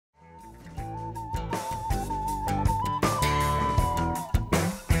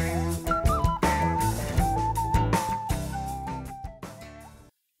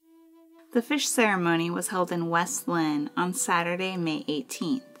The fish ceremony was held in West Linn on Saturday, May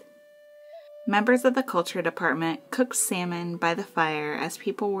 18th. Members of the culture department cooked salmon by the fire as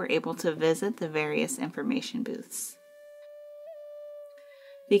people were able to visit the various information booths.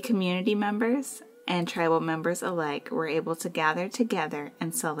 The community members and tribal members alike were able to gather together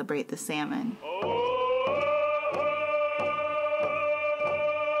and celebrate the salmon.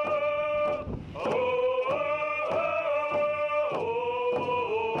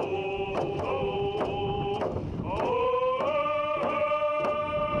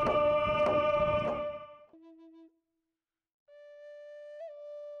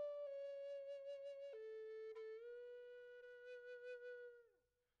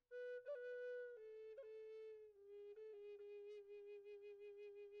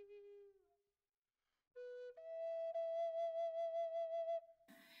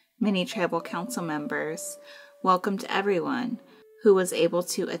 Many tribal council members welcomed everyone who was able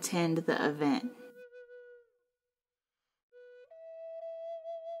to attend the event.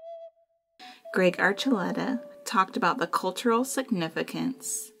 Greg Archuleta talked about the cultural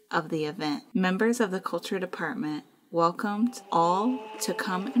significance of the event. Members of the culture department welcomed all to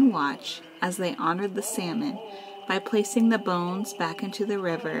come and watch as they honored the salmon by placing the bones back into the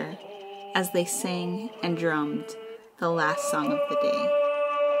river as they sang and drummed the last song of the day.